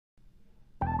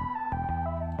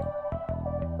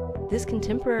This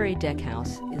contemporary deck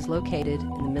house is located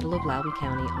in the middle of Loudoun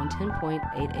County on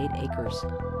 10.88 acres.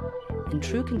 In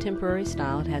true contemporary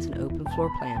style, it has an open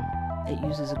floor plan. It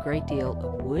uses a great deal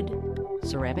of wood,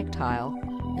 ceramic tile,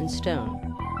 and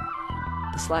stone.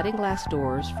 The sliding glass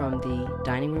doors from the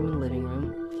dining room and living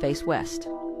room face west,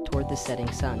 toward the setting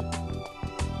sun.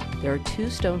 There are 2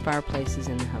 stone fireplaces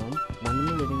in the home, one in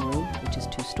the living room, which is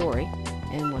 2-story,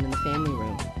 and one in the family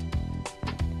room.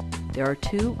 There are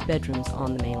 2 bedrooms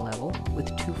on the main level, with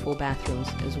 2 full bathrooms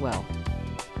as well.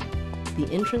 The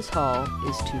entrance hall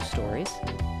is 2 stories,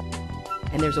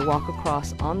 and there's a walk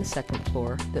across on the 2nd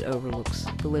floor that overlooks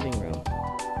the living room.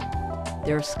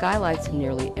 There are skylights in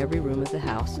nearly every room of the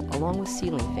house, along with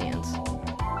ceiling fans.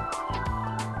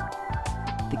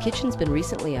 The kitchen's been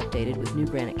recently updated with new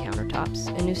granite countertops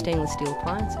and new stainless steel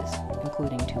appliances,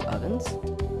 including 2 ovens,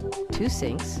 2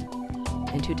 sinks,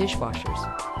 and 2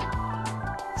 dishwashers.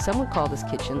 Some would call this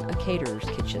kitchen a caterer's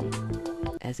kitchen,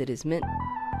 as it is meant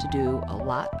to do a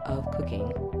lot of cooking.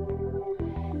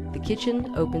 The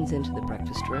kitchen opens into the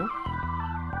breakfast room,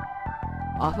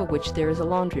 off of which there is a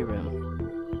laundry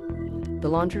room. The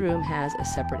laundry room has a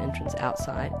separate entrance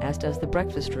outside, as does the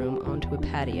breakfast room onto a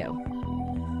patio.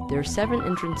 There are 7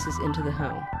 entrances into the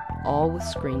home, all with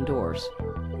screen doors.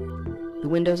 The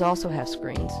windows also have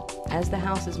screens, as the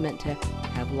house is meant to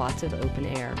have lots of open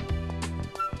air.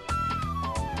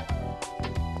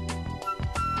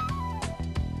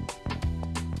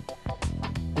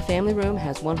 The family room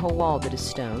has one whole wall that is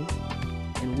stone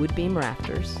and wood beam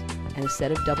rafters and a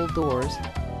set of double doors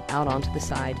out onto the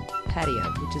side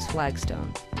patio, which is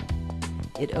flagstone.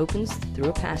 It opens through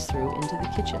a pass-through into the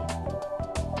kitchen.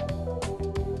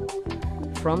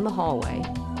 From the hallway,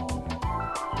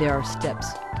 there are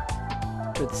steps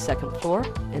to the 2nd floor,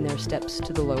 and there are steps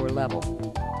to the lower level.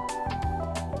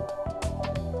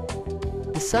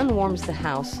 The sun warms the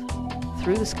house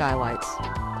through the skylights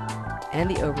and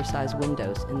the oversized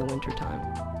windows in the wintertime.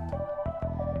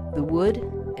 The wood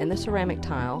and the ceramic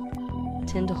tile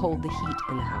tend to hold the heat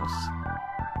in the house.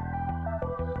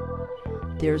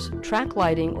 There's track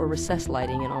lighting or recessed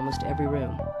lighting in almost every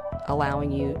room,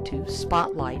 allowing you to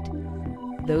spotlight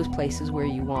those places where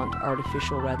you want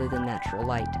artificial rather than natural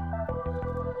light.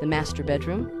 The master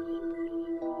bedroom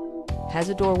has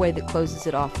a doorway that closes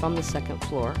it off from the 2nd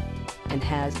floor and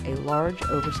has a large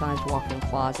oversized walk-in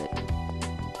closet.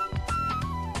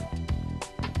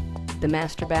 The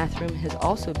master bathroom has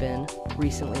also been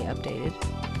recently updated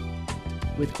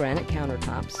with granite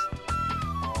countertops,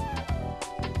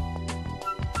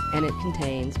 and it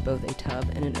contains both a tub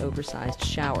and an oversized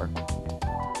shower.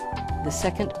 The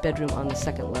 2nd bedroom on the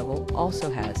 2nd level also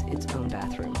has its own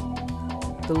bathroom.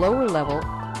 The lower level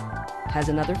has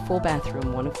another full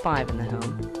bathroom, one of 5 in the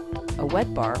home, a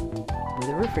wet bar with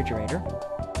a refrigerator,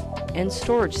 and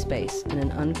storage space in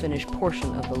an unfinished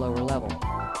portion of the lower level.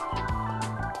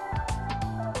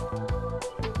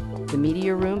 The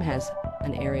media room has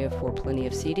an area for plenty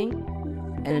of seating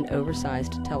and an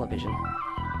oversized television.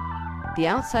 The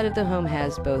outside of the home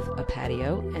has both a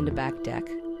patio and a back deck,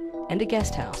 and a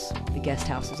guest house. The guest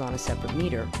house is on a separate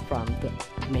meter from the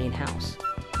main house.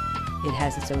 It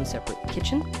has its own separate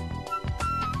kitchen,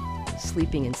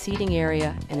 sleeping and seating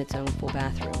area, and its own full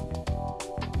bathroom.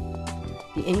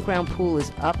 The in-ground pool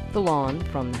is up the lawn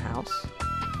from the house,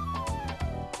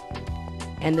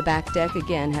 and the back deck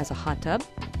again has a hot tub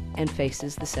and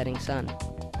faces the setting sun.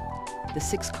 The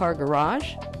 6-car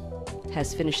garage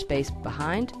has finished space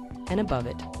behind and above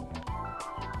it.